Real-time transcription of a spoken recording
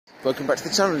Welcome back to the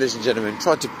channel, ladies and gentlemen.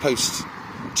 Tried to post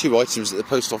 2 items at the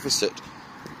post office at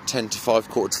 10 to 5,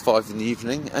 quarter to 5 in the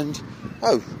evening, and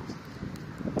oh,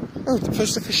 the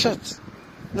post office shut.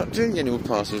 Not doing any more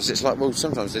parcels. It's like, well,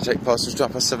 sometimes they take parcels to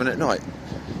 7:30 at night.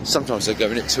 Sometimes they're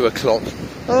going at 2 o'clock.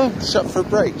 Oh, shut for a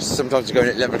break. Sometimes they're going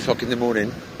at 11 o'clock in the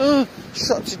morning. Oh,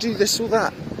 shut to do this or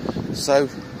that. So,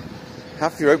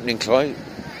 have your opening time,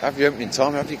 have your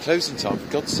closing time,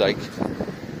 for God's sake.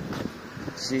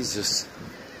 Jesus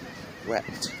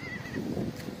wept.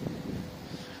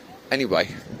 Anyway,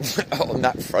 on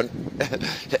that front,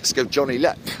 let's go Johnny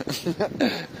Lepp.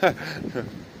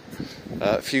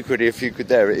 A few quid here, a few quid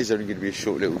there. It is only going to be a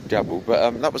short little dabble,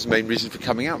 but that was the main reason for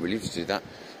coming out, really, to do that.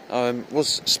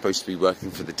 Was supposed to be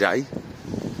working for the day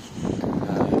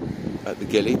at the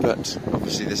Gilly, but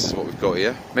obviously this is what we've got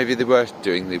here. Maybe they were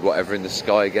doing the whatever in the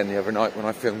sky again the other night when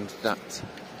I filmed that.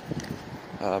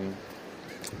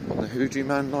 On the Hoodoo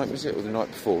Man night, was it, or the night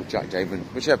before, Jack Damon,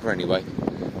 whichever. Anyway,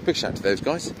 big shout out to those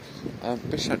guys.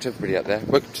 Big shout out to everybody out there.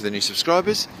 Welcome to the new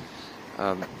subscribers.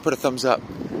 Put a thumbs up,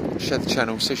 share the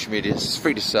channel, social media, it's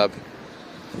free to sub,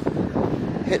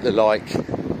 hit the like,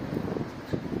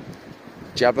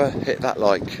 Jabba, hit that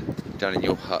like down in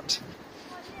your hut,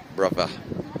 brother.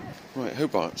 Right,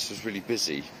 Hobart's was really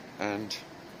busy, and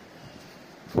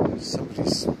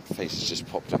somebody's face has just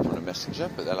popped up on a messenger,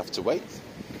 but they'll have to wait.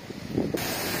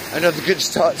 Another good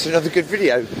start to another good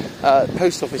video.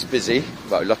 Post office busy.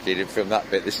 Well, luckily I didn't film that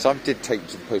bit this time. Did take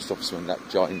to the post office on that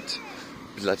giant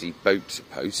bloody boat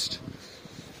post.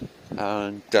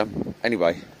 And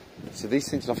anyway, so these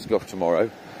things will have to go off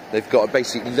tomorrow. They've got a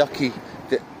basic lucky,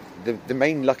 the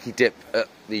main lucky dip at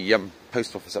the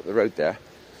post office up the road there,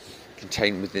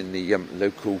 contained within the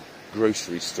local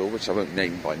grocery store, which I won't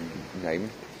name by name.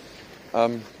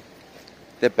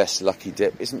 Their best lucky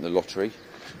dip isn't the lottery.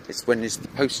 It's when is the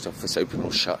post office open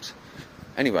or shut.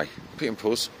 Anyway, put it on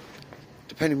pause.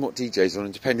 Depending what DJ's on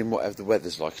and depending whatever the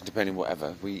weather's like and depending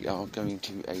whatever, we are going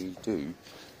to do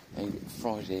a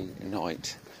Friday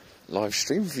night live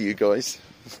stream for you guys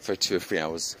for 2 or 3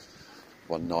 hours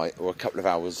one night, or a couple of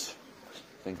hours,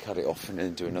 then cut it off and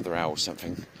then do another hour or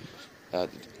something. The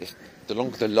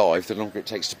longer the live, the longer it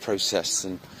takes to process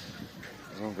and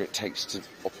the longer it takes to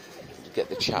get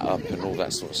the chat up and all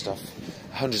that sort of stuff.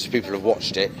 Hundreds of people have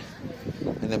watched it,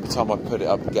 and then by the time I put it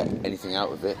up and get anything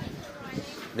out of it,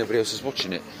 nobody else is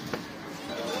watching it.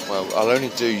 Well, I'll only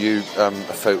do you a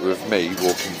photo of me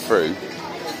walking through,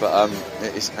 but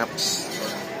it is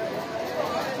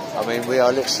I mean, we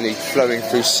are literally flowing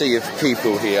through a sea of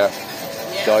people here.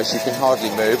 Guys, you can hardly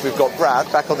move. We've got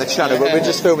Brad back on the channel, but we're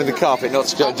just filming the carpet, not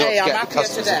to get the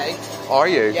customers. Today. Are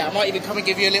you? Yeah, I might even come and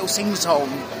give you a little sing-song.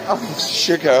 Oh,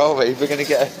 sugar, are we? We're going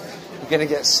to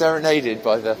get serenaded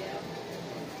by the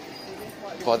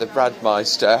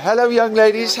Bradmeister. Hello, young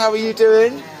ladies. How are you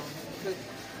doing?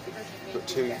 Got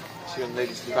two young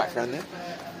ladies in the background there.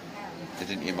 They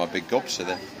didn't hear my big gob, so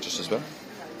they're just as well.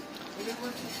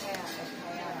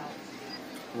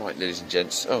 Right, ladies and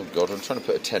gents. Oh God, I'm trying to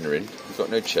put a tenner in. We've got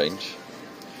no change.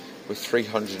 We're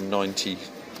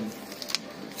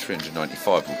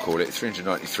 395, we'll call it.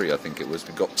 393, I think it was.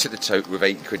 We got to the tote with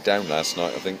 8 quid down last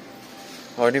night, I think.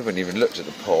 Oh, I haven't even looked at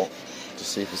the pot to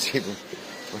see if it's even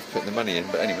worth putting the money in.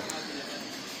 But anyway,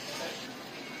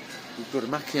 we've got a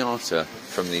macchiato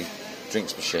from the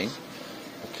drinks machine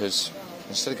because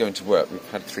instead of going to work,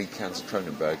 we've had 3 cans of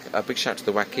Kronenberg. A big shout to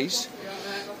the Wackies.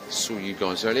 Saw you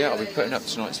guys earlier. I'll be putting up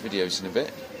tonight's videos in a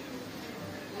bit.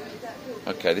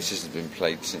 Okay, this hasn't been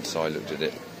played since I looked at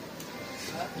it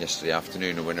yesterday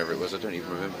afternoon or whenever it was. I don't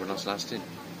even remember when I was last in.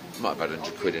 Might have had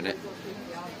 100 quid in it.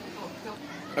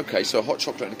 Okay, so a hot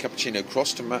chocolate and a cappuccino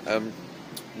crossed to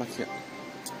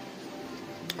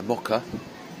a mocha.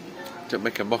 Don't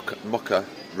make a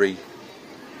mocha-re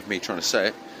of me trying to say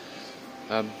it.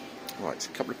 Right, a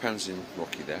couple of pounds in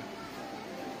Rocky there.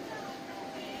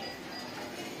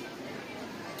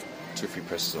 2 or 3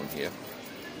 presses on here,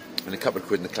 and a couple of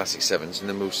quid in the classic 7s, and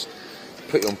then we'll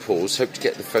put you on pause. Hope to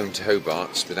get the phone to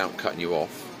Hobart's without cutting you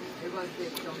off.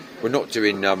 We're not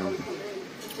doing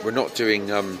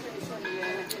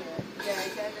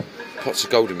pots of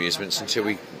gold amusements until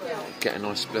we get a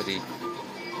nice bloody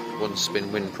 1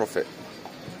 spin win profit.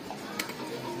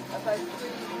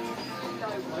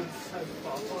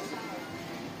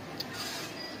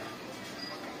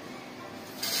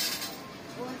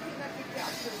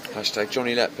 Hashtag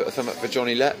Johnny Lepp. Put a thumb up for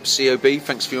Johnny Lepp. COB,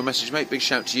 thanks for your message, mate. Big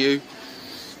shout to you.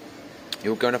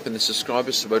 You're going up in the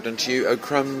subscribers, so well done to you. Oh,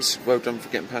 crumbs, well done for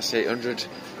getting past the 800.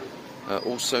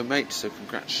 Also, mate, so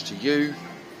congrats to you.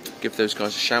 Give those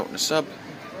guys a shout and a sub.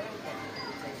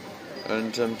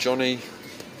 And Johnny,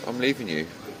 I'm leaving you.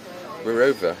 We're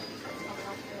over.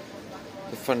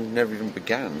 the fun never even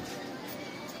began.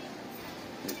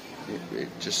 It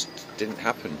just didn't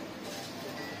happen.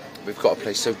 We've got to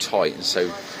play so tight and so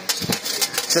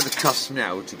to the cusp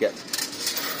now to get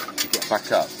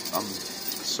back up. I'm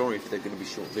sorry if they're going to be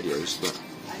short videos, but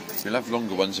we'll have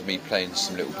longer ones of me playing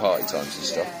some little party times and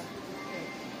stuff.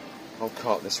 I'll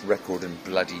cart this record and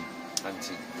bloody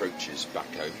antique brooches back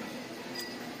home.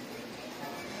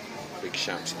 Big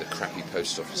shout to the crappy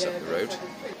post office up the road.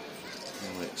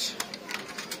 Right.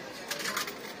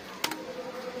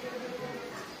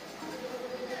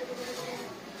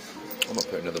 I might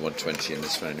put another 120 in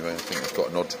this one anyway. I think I've got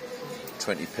an odd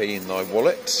 20p in my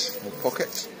wallet or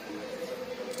pocket.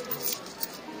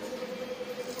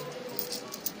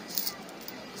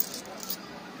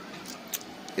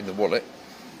 In the wallet.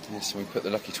 Yes, we put the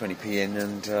lucky 20p in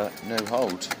and no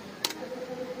hold.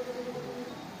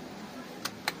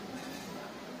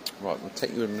 Right, we'll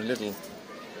take you in a little...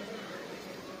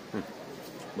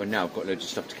 Well, now I've got loads of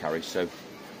stuff to carry, so...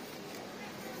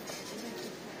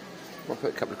 I'll put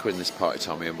a couple of quid in this party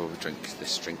time and we'll drink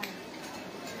this drink.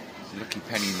 Lucky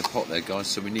penny in the pot there, guys,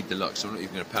 so we need the luck, so I'm not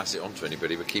even going to pass it on to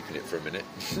anybody, we're keeping it for a minute.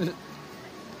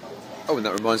 Oh, and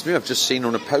that reminds me, I've just seen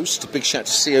on a post, a big shout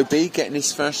to COB, getting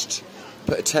his first,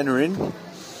 put a tenner in,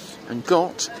 and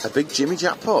got a big Jimmy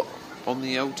jackpot on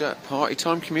the old party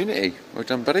time community. Well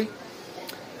done, buddy.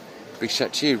 Big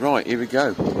shout to you. Right, here we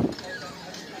go.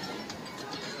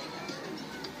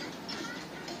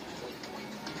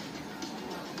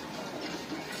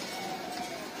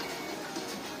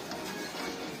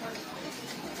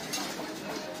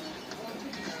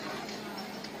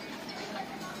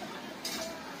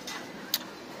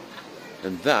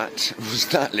 And that was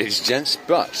that, ladies and gents,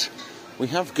 but we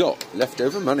have got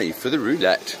leftover money for the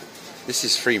roulette. This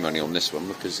is free money on this one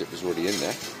because it was already in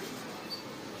there.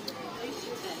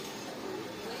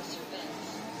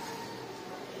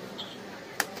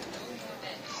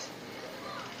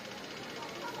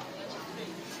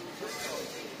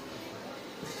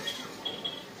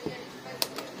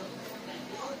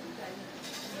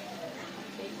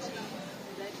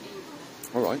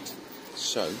 Alright,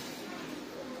 so...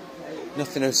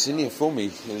 nothing else in here for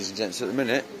me, ladies and gents, at the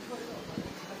minute.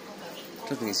 I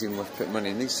don't think it's even worth putting money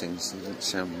in these things. It didn't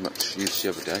sound much use the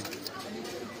other day.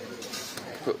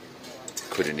 Put a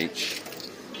quid in each.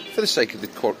 For the sake of the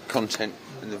content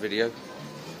in the video.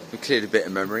 We cleared a bit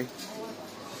of memory.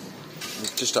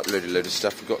 We've just uploaded a load of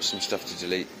stuff. We've got some stuff to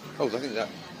delete. Oh, I think that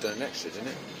done an extra, didn't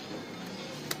it?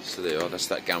 So there you are, that's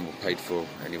that gamble paid for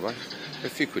anyway. A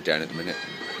few quid down at the minute.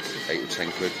 8 or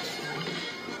 10 quid.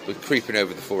 We're creeping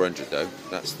over the 400 though,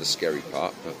 that's the scary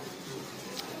part, but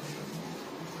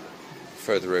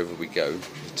further over we go,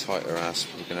 the tighter ass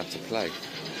we're going to have to play.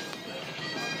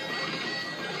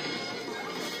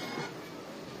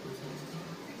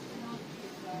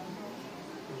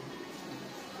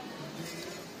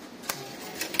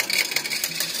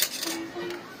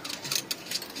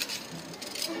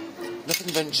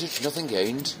 Nothing ventured, nothing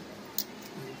gained.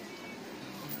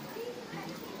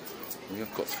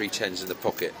 We've got 3 10s in the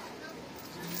pocket.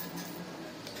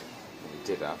 We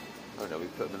did have. Oh no, we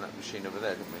put them in that machine over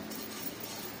there, didn't we?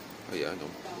 Oh yeah, hang on.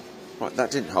 Right,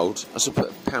 that didn't hold. I should put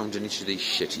a pound in each of these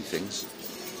shitty things.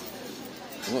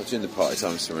 I'm not doing the party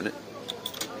times for a minute.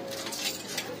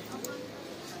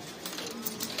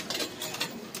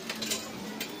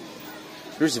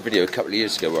 There was a video a couple of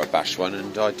years ago where I bashed one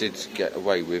and I did get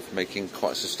away with making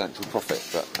quite a substantial profit,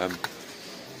 but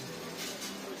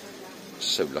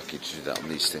so lucky to do that on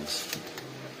these things.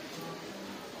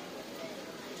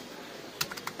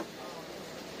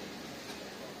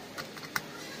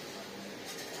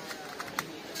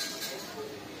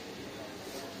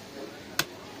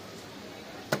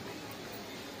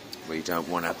 We don't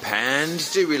want a pound,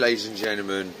 do we, ladies and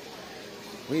gentlemen?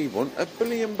 We want a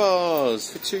billion bars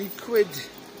for 2 quid.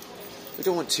 We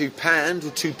don't want £2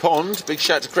 or £2. Big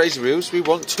shout to Crazy Reels. We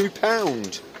want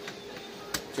 £2.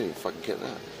 See if I can get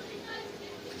that.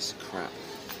 Piece of crap.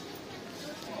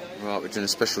 Right, we're doing a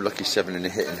special lucky 7 in a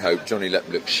hit and hope. Johnny Lepp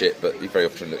looks shit, but he very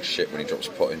often looks shit when he drops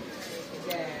a pot in.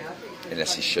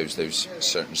 Unless he shows those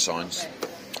certain signs.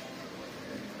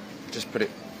 Just put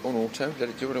it on auto, let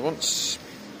it do what it wants.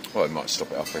 Well, we might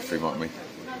stop it halfway through, mightn't we?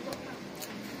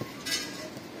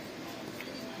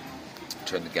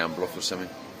 Turn the gamble off or something.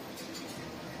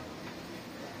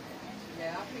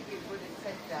 Yeah, I think it would have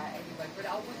said that anyway, but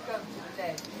I would go to the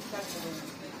desk.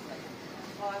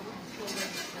 I wouldn't sure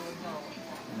register or not.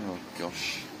 Oh,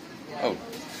 gosh. Yeah. Oh,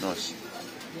 nice.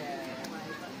 Yeah.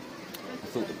 I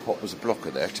thought the pot was a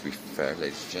blocker there, to be fair,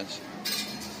 ladies and gents.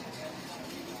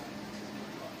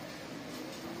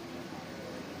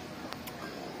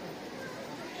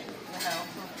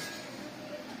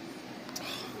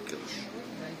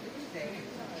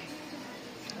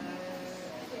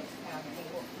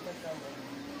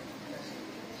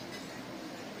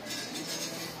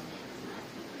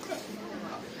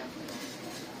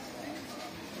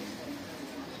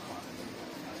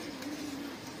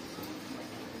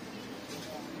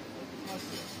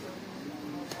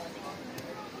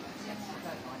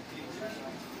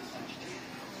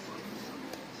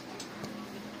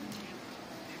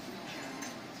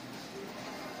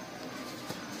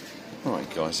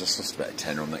 Alright guys, that's lost about a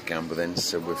tenner on that gamble then,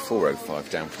 so we're 405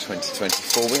 down for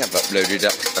 2024. We have uploaded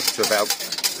up to about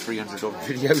 300 odd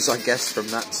videos, I guess, from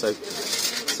that, so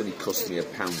it's only cost me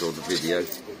 £1 on a video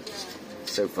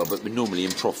so far, but we're normally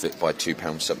in profit by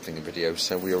 £2 something a video,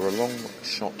 so we are a long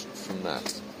shot from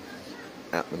that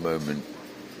at the moment.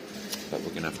 But we're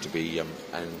going to have to be,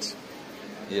 and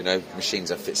you know, machines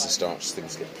have fits and starts,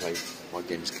 things get played, my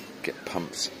games get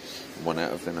pumped, one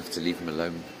out of them, have to leave them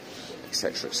alone,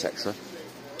 etc, etc.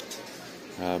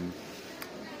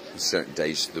 Certain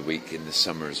days of the week in the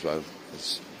summer as well,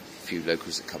 there's a few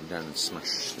locals that come down and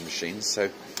smash the machines. So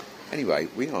anyway,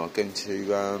 we are going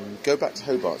to go back to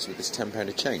Hobart's with this £10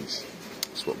 of change.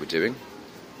 That's what we're doing.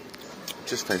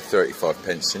 Just found 35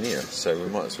 pence in here, so we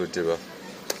might as well do a...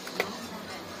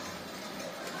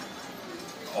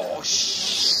 Oh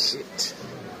shit!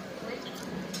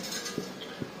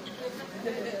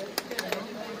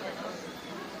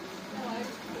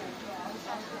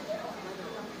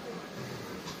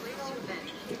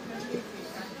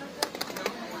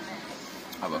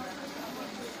 Oh well.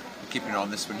 Keeping an eye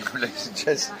on this one, ladies and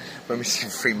gents. When we see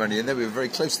free money in there, we were very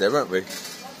close there, weren't we?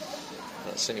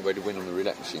 That's the only way to win on the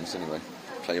roulette machines anyway.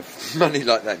 Play money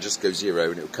like that, just go zero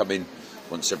and it'll come in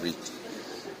once every...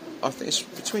 I think it's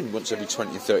between once every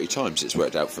 20 and 30 times it's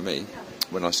worked out for me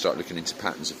when I start looking into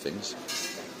patterns of things.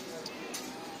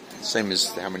 Same as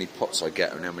how many pots I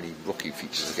get and how many rocky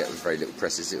features I get with very little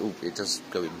presses. It does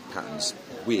go in patterns,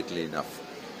 weirdly enough.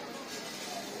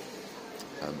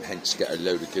 Hence get a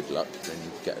load of good luck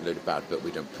and get a load of bad, but we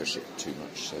don't push it too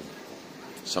much. So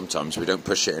sometimes we don't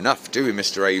push it enough, do we,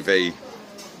 Mr. AV?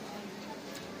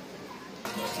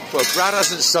 Well, Brad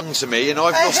hasn't sung to me, and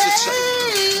I've lost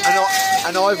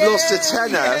and I've lost a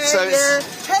tenner. So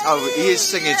it's, oh, he is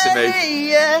singing to me.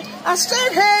 Hey, I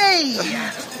said, hey,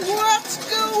 what's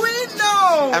going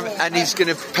on? And he's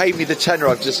going to pay me the tenner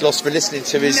I've just lost for listening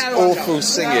to his awful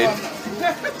singing.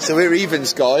 So we're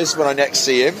evens, guys. When I next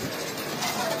see him.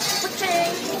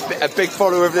 A big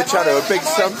follower of the channel, a big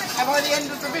sum. Am I the end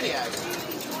of the video?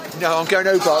 No, I'm going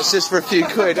Hobart's just for a few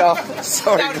quid. Oh,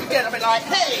 sorry. Don't forget, I'll be like,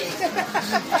 hey!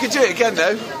 You can do it again,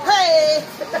 though. Hey!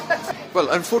 Well,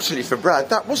 unfortunately for Brad,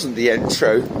 that wasn't the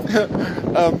intro.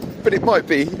 But it might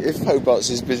be if Hobart's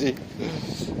is busy.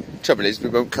 Trouble is, we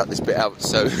won't cut this bit out,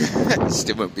 so it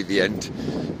still won't be the end.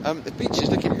 The beach is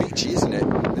looking beachy, isn't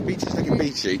it? The beach is looking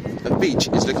beachy. The beach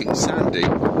is looking sandy.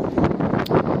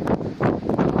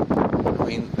 I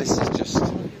mean, this is just...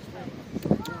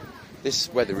 This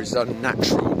weather is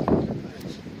unnatural.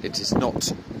 It is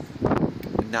not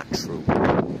natural.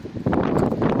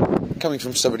 Coming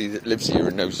from somebody that lives here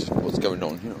and knows what's going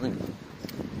on, you know what I mean?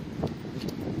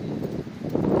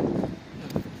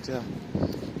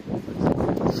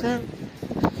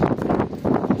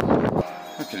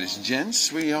 Okay, ladies and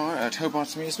gents, we are at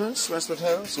Hobart Amusements, Westwood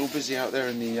Hill. It's all busy out there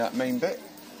in the main bit.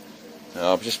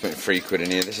 I've just put £3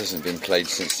 in here. This hasn't been played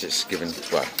since it's given,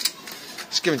 well,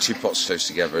 it's given 2 pots close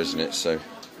together, isn't it? So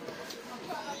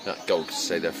that gold can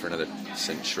stay there for another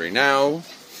century now.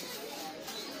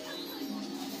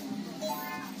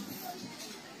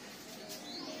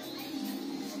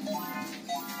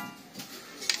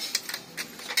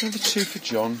 Another 2 for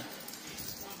John.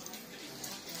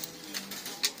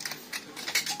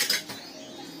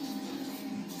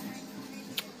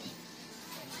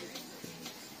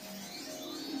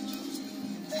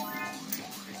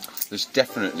 There's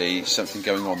definitely something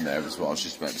going on there, is what I was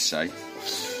just about to say.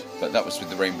 But that was with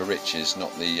the Rainbow Riches,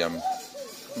 not the...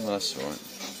 well, that's alright.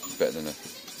 Better than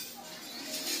nothing.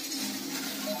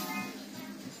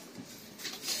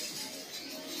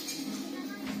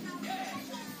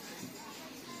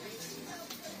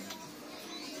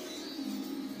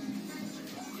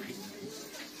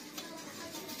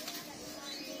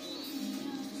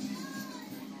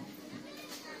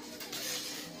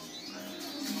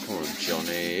 Poor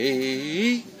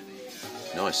Johnny.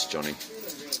 Nice, Johnny.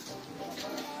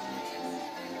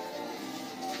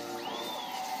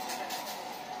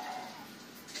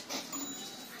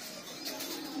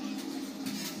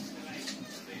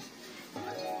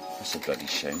 That's a bloody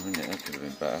shame, isn't it? That could have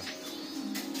been better.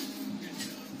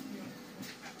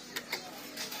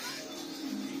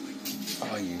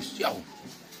 Oh, I used... Oh!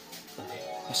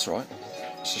 That's right.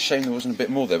 It's a shame there wasn't a bit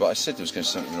more there, but I said there was going to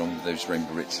be something wrong with those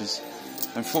rainbow riches.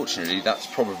 Unfortunately, that's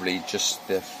probably just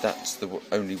that's the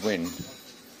only win.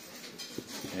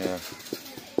 Yeah.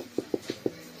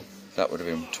 That would have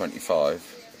been 25.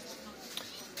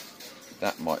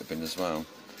 That might have been as well.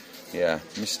 Yeah,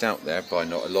 missed out there by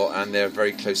not a lot, and they're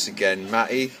very close again.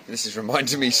 Matty, this is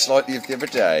reminding me slightly of the other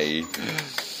day.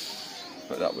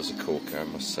 But that was a corker, I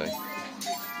must say.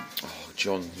 Oh,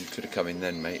 John, you could have come in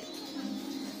then, mate.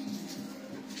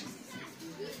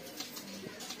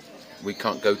 We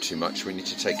can't go too much, we need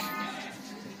to take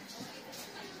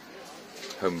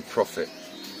home profit.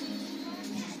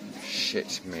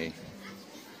 Shit me.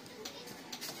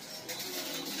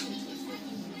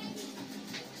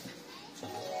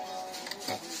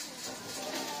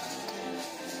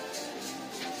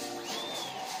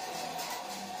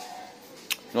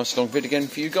 Nice long vid again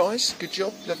for you guys. Good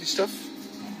job, lovely stuff.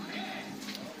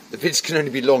 The vids can only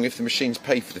be long if the machines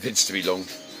pay for the vids to be long.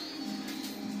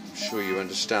 I'm sure you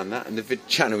understand that. And the vid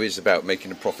channel is about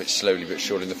making a profit slowly but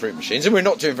surely in the fruit machines. And we're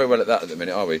not doing very well at that at the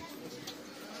minute, are we?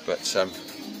 But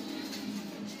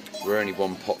we're only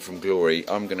one pot from glory.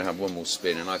 I'm going to have one more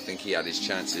spin, and I think he had his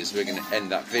chances. We're going to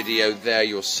end that video there.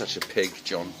 You're such a pig,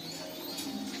 John.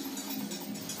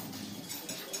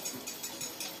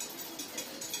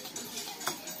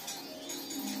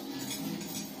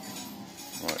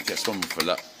 Right, gets one more for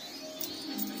luck.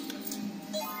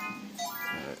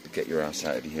 Get your ass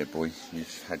out of here, boy.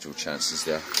 You've had your chances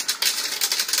there.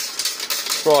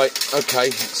 Right,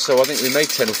 okay, so I think we made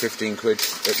 10 or 15 quid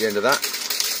at the end of that.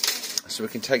 So we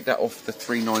can take that off the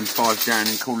 395 down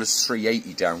and call us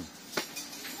 380 down.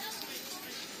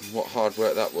 What hard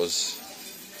work that was.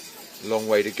 Long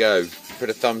way to go. Put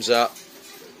a thumbs up,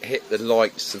 hit the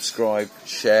like, subscribe,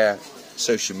 share,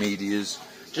 social medias.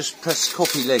 Just press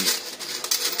copy link.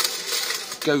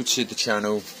 Go to the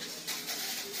channel.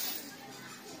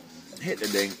 Hit the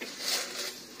link.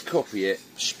 Copy it.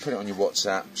 Put it on your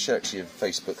WhatsApp. Share it to your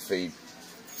Facebook feed.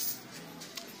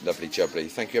 Lovely jubbly.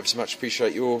 Thank you ever so much.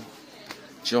 Appreciate your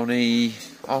Johnny.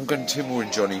 Oh, I'm going 2 more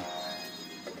in Johnny.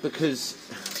 Because...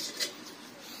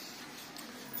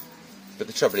 But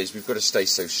the trouble is, we've got to stay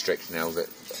so strict now that...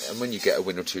 And when you get a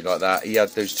win or two like that, he had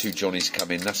those 2 Johnnies come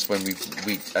in. That's when we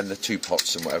and the 2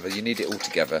 pots and whatever. You need it all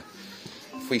together.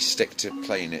 If we stick to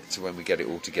playing it to when we get it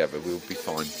all together, we'll be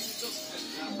fine.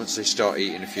 Once they start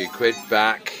eating a few quid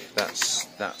back, that's...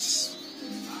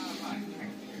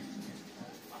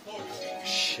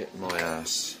 Shit my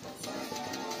ass.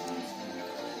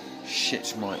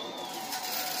 Shit my...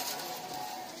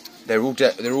 They're all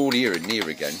here and near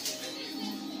again.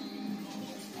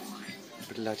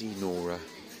 Bloody Nora.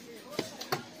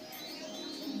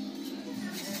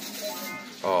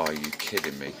 Oh, are you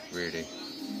kidding me? Really?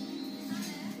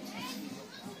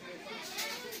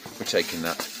 We're taking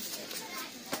that.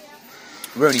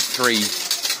 We're only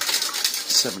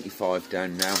 375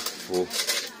 down now for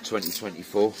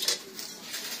 2024.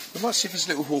 We might see if there's a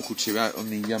little hawk or two out on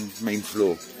the main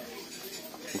floor.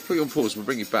 We'll put you on pause, we'll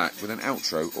bring you back with an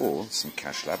outro or some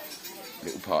cash lab,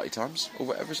 little party times, or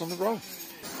whatever's on the roll.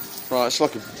 Right, it's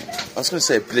like I was going to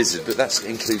say a blizzard, but that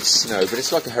includes snow, but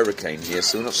it's like a hurricane here,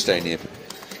 so we're not staying here.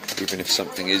 Even if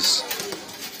something is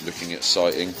looking at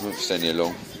sighting, we're not staying here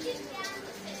long.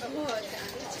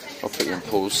 I'll put you on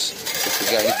pause if we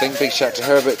get anything. Big shout to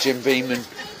Herbert, Jim Beam and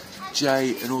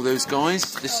Jay and all those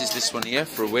guys. This is this one here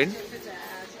for a win.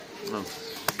 Oh.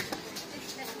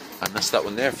 And that's that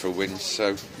one there for a win,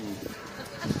 so...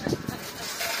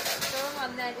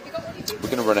 We're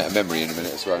going to run out of memory in a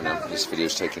minute as well now. This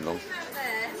video's taking long.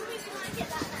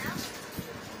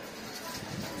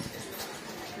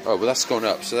 Oh, well that's gone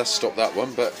up, so that's stopped that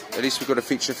one, but at least we've got a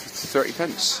feature for 30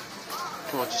 pence.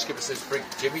 Come on, just give us those big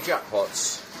Jimmy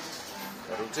jackpots.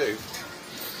 That'll do.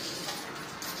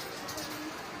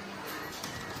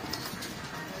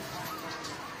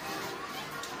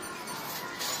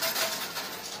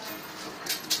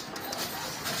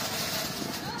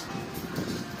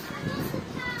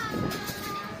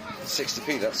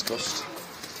 £60p that's cost.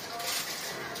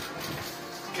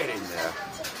 Get in there.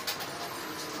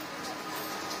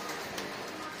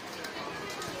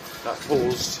 That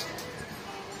paused.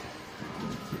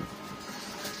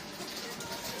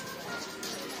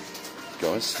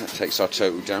 Guys, that takes our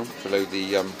total down below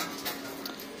the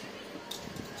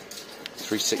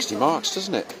 360 marks,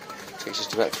 doesn't it? Takes us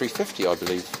to about 350, I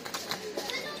believe.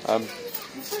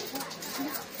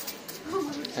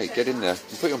 Hey, get in there.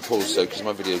 I'll put it on pause though, because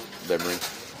my video memory.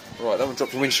 Right, that one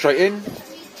dropped the win straight in,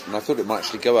 and I thought it might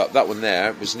actually go up. That one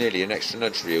there was nearly an extra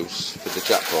nudge reels for the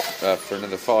jackpot for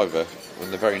another £5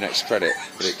 on the very next credit,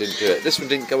 but it didn't do it. This one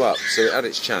didn't go up, so it had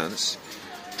its chance.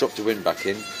 dropped the wind back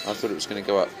in. I thought it was going to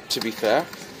go up. To be fair,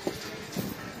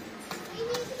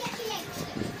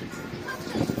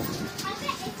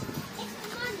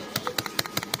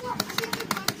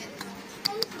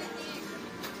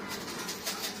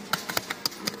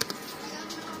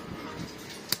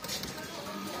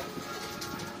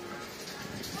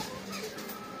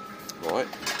 right.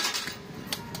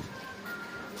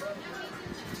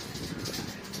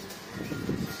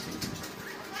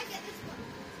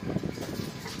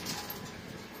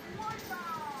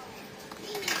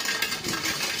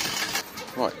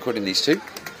 Right, cutting these two.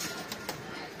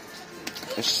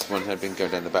 This one had been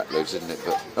going down the back loads, isn't it?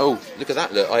 But oh, look at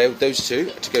that! Look, I owed those two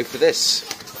to go for this.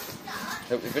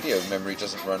 Hope the video memory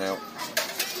doesn't run out.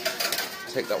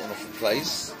 Take that one off and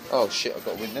plays. Oh shit! I've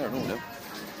got a win there and all now.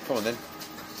 Come on then.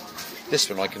 This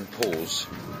one I can pause.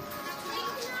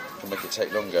 Can make it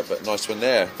take longer, but nice one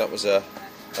there.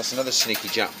 That's another sneaky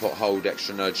jackpot hold,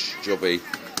 extra nudge, jobby.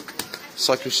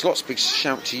 Psycho Slots, big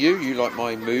shout to you. You liked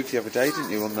my move the other day,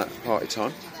 didn't you, on that party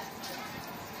time?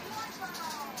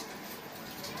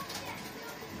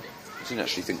 I didn't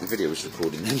actually think the video was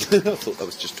recording then. I thought I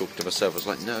was just talking to myself. I was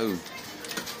like, no.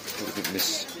 What did we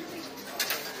miss?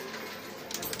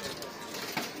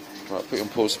 Right, put it on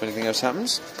pause if anything else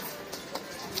happens.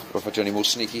 Or if I do any more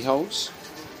sneaky holds.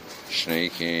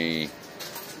 Sneaky.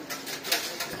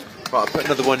 Right, I put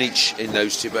another one each in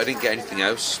those two, but I didn't get anything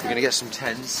else. We're going to get some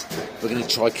 10s. We're going to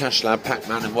try Cash Lab,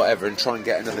 Pac-Man and whatever and try and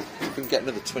get another... If we can get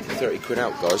another 20, 30 quid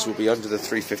out, guys, we'll be under the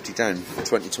 350 down for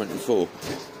 2024,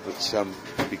 which would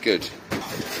be good.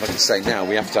 Like I say, now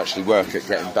we have to actually work at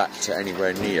getting back to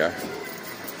anywhere near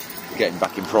getting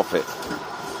back in profit.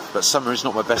 But summer is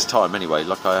not my best time anyway,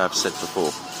 like I have said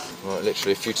before. Right,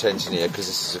 literally a few 10s in here, because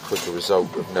this is a quicker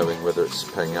result of knowing whether it's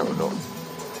paying out or not.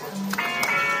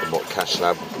 And what Cash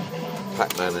Lab,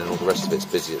 Pac-Man and all the rest of it's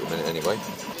busy at the minute anyway.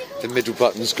 The middle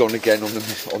button's gone again on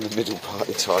the middle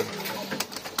party time.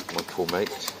 My poor mate.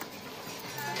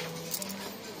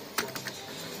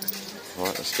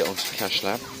 Right, let's get on to Cash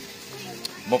Lab.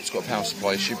 Mob's got a power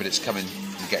supply issue, but it's coming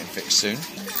and getting fixed soon.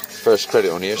 First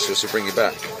credit on here, so this will bring you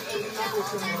back.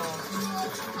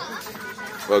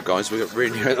 Well guys, we got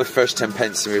really near the first 10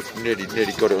 pence and we've nearly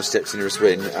got it on Steps Nearest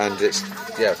Win, and it's,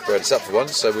 yeah, it's up for one,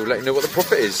 so we'll let you know what the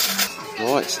profit is.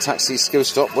 Right, taxi, skill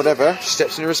stop, whatever,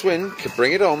 Steps Nearest Win, can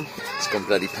bring it on. It's gone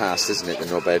bloody past, isn't it, the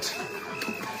knobhead?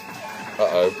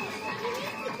 Uh-oh.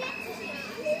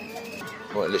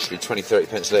 Right, literally 20, 30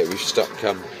 pence later, we've stuck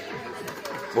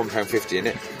 £1.50 in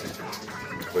it.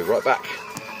 We're right back.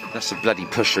 That's a bloody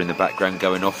pusher in the background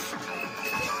going off.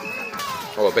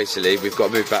 Oh, well, basically, we've got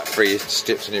to move back 3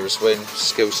 Steps Nearest Win,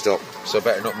 skill stop, so I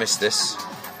better not miss this.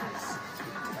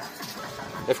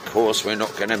 Of course, we're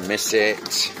not going to miss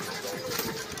it.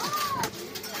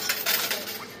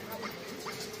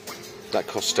 That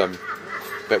cost about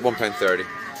 £1.30,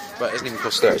 but it doesn't even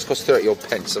cost 30. It's cost 30 odd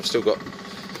pence. I've still got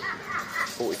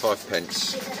 45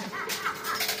 pence.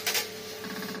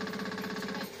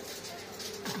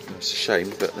 It's a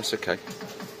shame, but that's okay.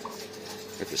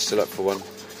 If it's still up for one,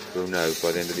 we'll know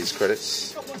by the end of these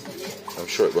credits. I'm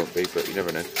sure it won't be, but you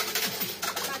never know.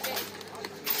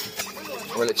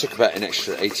 Well, it took about an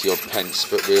extra 80 odd pence,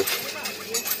 but we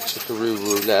took a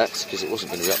roulette because it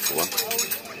wasn't going to be up for one.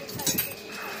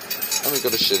 And we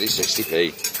got a shitty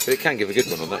 60p, but it can give a good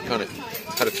one on that, can't it?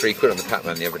 Had a 3 quid on the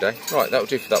Pac-Man the other day. Right, that'll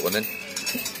do for that one then.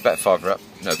 About a £5 up,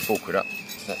 no, 4 quid up.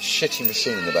 That shitty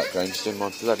machine in the background is doing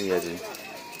my bloody head in.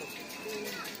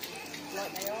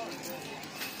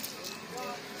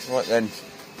 Right then,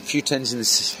 a few 10s in the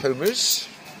homers, a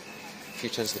few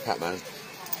 10s in the Pac-Man.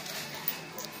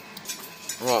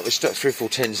 Right, we stuck 3 or 4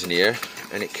 10s in here,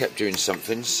 and it kept doing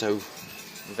something, so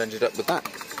we've ended up with that.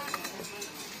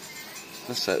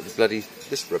 That's out of the bloody,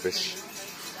 this rubbish. I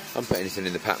haven't put anything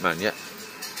in the Pac-Man yet.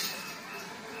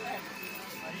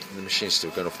 And the machine's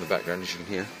still going off in the background, as you can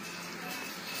hear.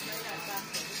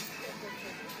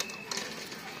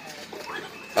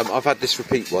 I've had this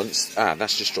repeat once. Ah,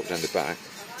 that's just dropped down the back.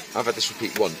 I've had this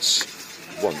repeat once.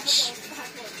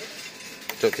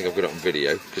 Don't think I've got it on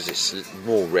video, because it's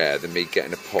more rare than me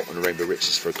getting a pot on a Rainbow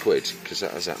Riches for £1, because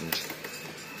that has happened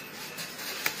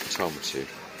a time or two.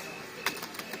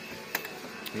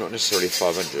 Not necessarily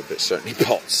 500, but certainly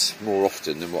pots more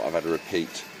often than what I've had a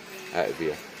repeat out of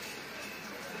here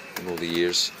in all the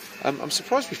years. I'm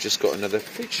surprised we've just got another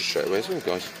feature straight away as well,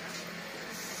 guys.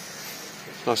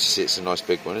 It's nice to see it's a nice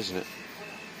big one, isn't it?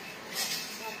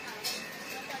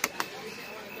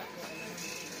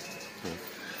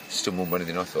 Still more money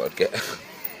than I thought I'd get.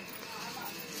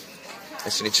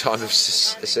 It's the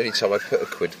only time I put a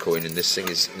 £1 coin in this thing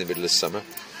is in the middle of summer,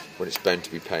 when it's bound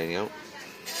to be paying out.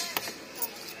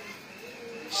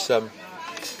 Let's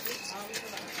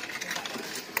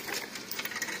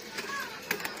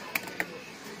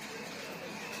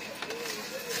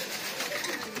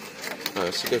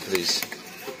let's go for these.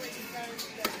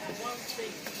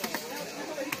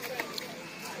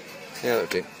 Yeah, that'll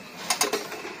do.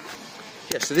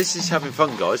 Yeah, so this is having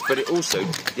fun, guys, but it also,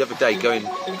 the other day, going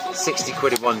 60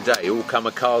 quid in one day, all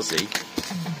kamikaze,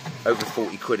 over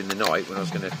 40 quid in the night, when I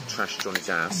was going to trash Johnny's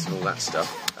ass and all that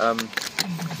stuff.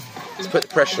 Let's put the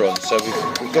pressure on, so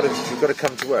we've got to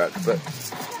come to work, but,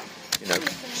 you know,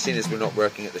 seeing as we're not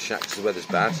working at the shack because the weather's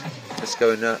bad, let's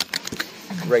go and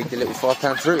raid the little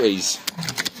 £5 fruities.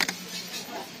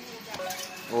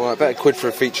 Alright, about £1 for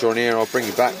a feature on here. I'll bring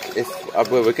you back if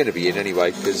well, we're going to be in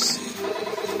anyway because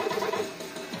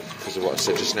of what I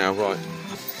said just now.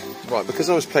 Right, because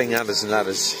I was playing Adders and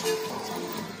Ladders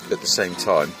at the same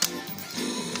time.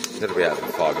 That'll be out of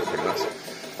the fiver pretty much.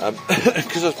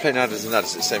 Because I was playing Adders and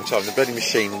Ladders at the same time, the bloody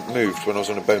machine moved when I was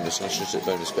on a bonus, and I should have hit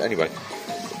bonus. But anyway,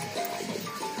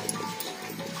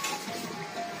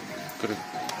 got to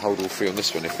hold all three on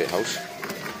this one if it holds.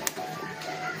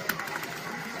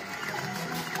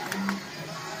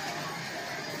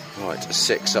 Right, a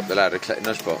 6 up the ladder, collecting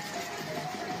nudge bot.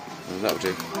 Well, that'll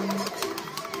do.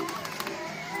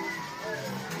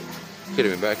 Could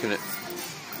have been better, couldn't it?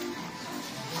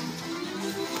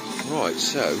 Right,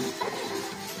 so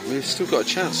we've still got a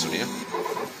chance on here.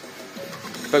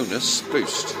 Bonus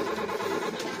boost.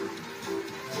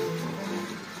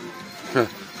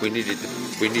 we needed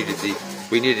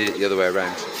it the other way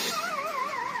around.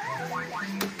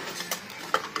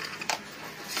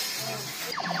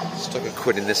 Stuck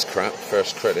 £1 in this crap,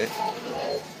 first credit.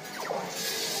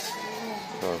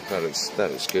 Oh, that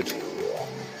looks good.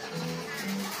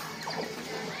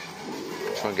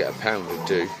 Try and get £1 would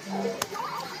do.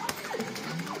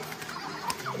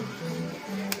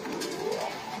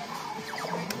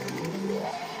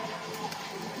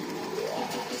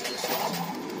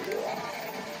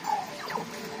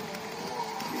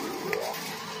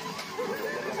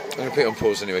 I'm going to put it on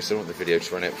pause anyway, so I don't want the video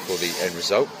to run out before the end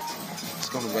result.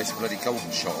 Gone and waste a bloody golden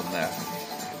shot on there.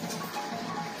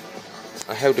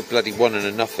 I held a bloody 1 and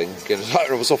a nothing.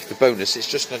 I was off the bonus, it's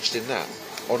just nudged in that.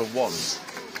 On a 1.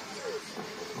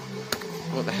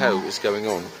 What the hell is going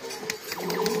on?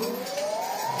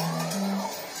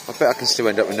 I bet I can still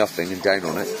end up with nothing and down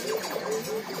on it.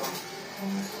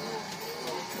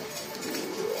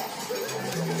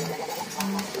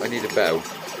 I need a bell.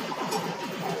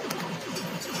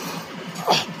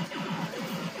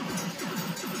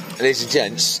 Ladies and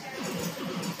gents,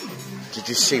 did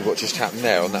you see what just happened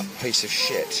there on that piece of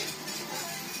shit?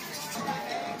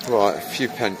 Right, a few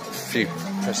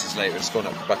presses later, it's gone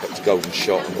back up to golden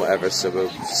shot and whatever, so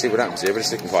we'll see what happens here, but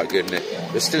it's looking quite good, isn't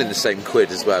it? We're still in the same quid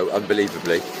as well,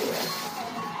 unbelievably.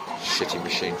 Shitty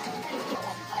machine.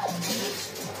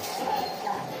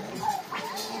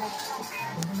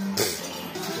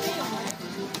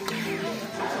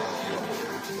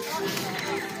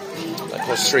 That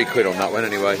cost £3 on that one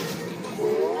anyway.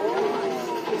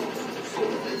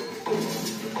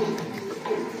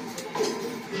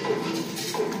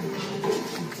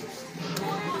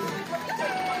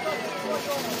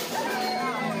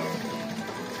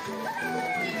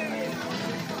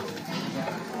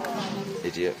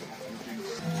 Idiot.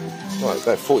 Right,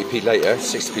 about 40p later,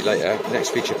 60p later, next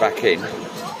feature back in.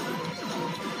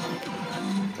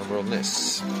 And we're on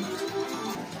this.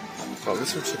 Well,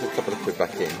 this one took a couple of quid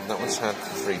back in. That one's had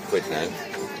 £3 now.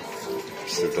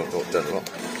 Still not done a lot.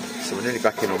 So we're nearly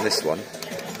back in on this one.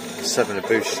 7 a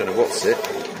boost and a what's it.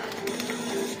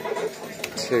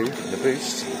 2 and a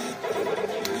boost.